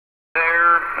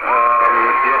There,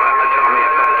 you'll have to tell me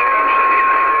if that changed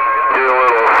anything. You're a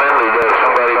little offended that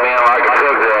somebody being like a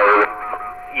truck driver.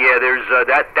 Yeah, there's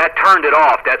that turned it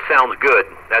off. That sounds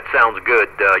good. That sounds good.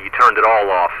 You turned it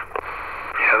all off.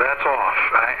 Yeah, that's off.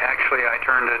 I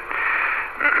turned it.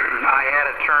 I had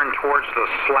it turned towards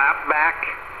the slap back,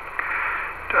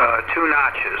 2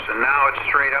 notches, and now it's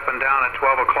straight up and down at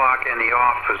 12 o'clock in the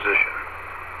off position.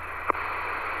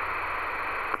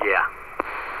 Yeah.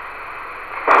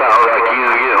 Sounds like you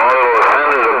was getting a little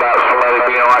offended about somebody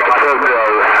being like a truck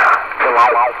driver. Come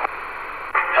on.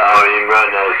 Oh, you can run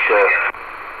that stuff.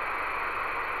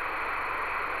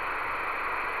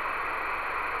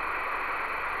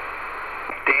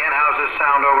 Dan, how's this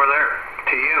sound over there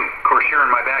to you? Of course, you're in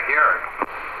my backyard.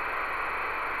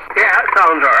 Yeah, that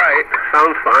sounds all right.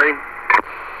 Sounds fine.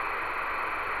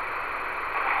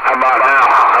 How about now?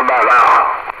 How about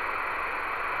now?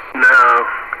 No.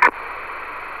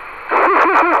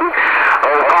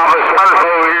 Old Papa Smurf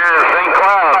over here in St.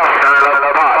 Cloud turning up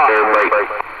the pot there, mate.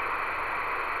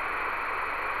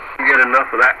 Get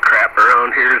enough of that crap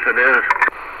around here as it is.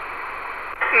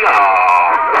 No,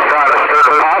 try to stir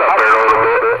the pot up there a little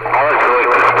bit. I like to lick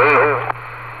the spoon.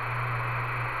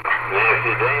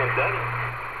 Nasty Dan done it.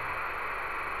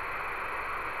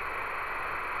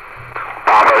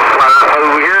 Papa Smurf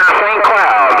over here in St.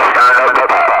 Cloud turning up the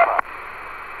pot.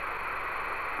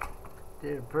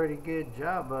 Did a pretty good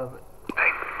job of it.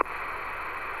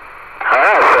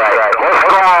 That's right. What's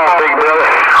going on, big brother?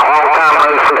 Long time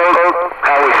no smoke.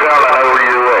 How we sounding over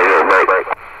your way there, baby?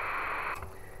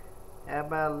 How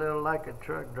about a little like a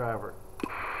truck driver?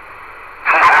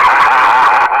 Hey,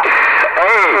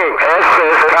 that's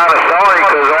kind of sorry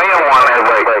because I am one there,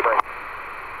 baby.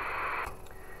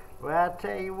 Well, I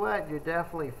tell you what, you're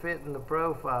definitely fitting the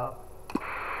profile.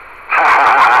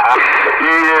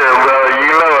 Yeah, brother,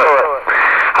 you know it.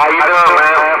 How you doing,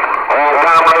 man? Long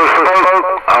time no smoke.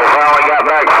 I finally got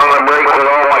back from the break with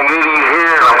all my goodies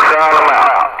here, and I'm trying them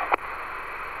out.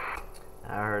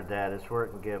 I heard that. It's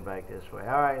working good back this way.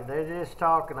 All right, they're just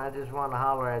talking. I just want to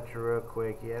holler at you real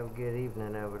quick. You have a good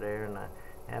evening over there, and a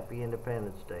happy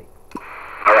Independence Day.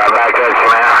 I got back at you,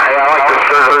 man. Hey, I like to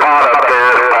stir the pot up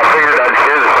there. I figured I'd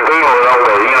share the spoon with them,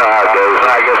 but you know how it goes.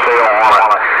 I guess they don't want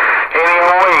it.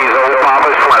 Anyways, old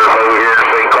Papa Smurf over here in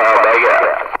St. Cloud, they got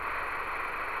it.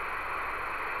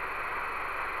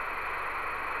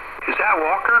 Is that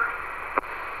Walker?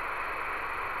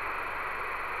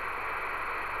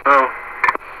 Oh.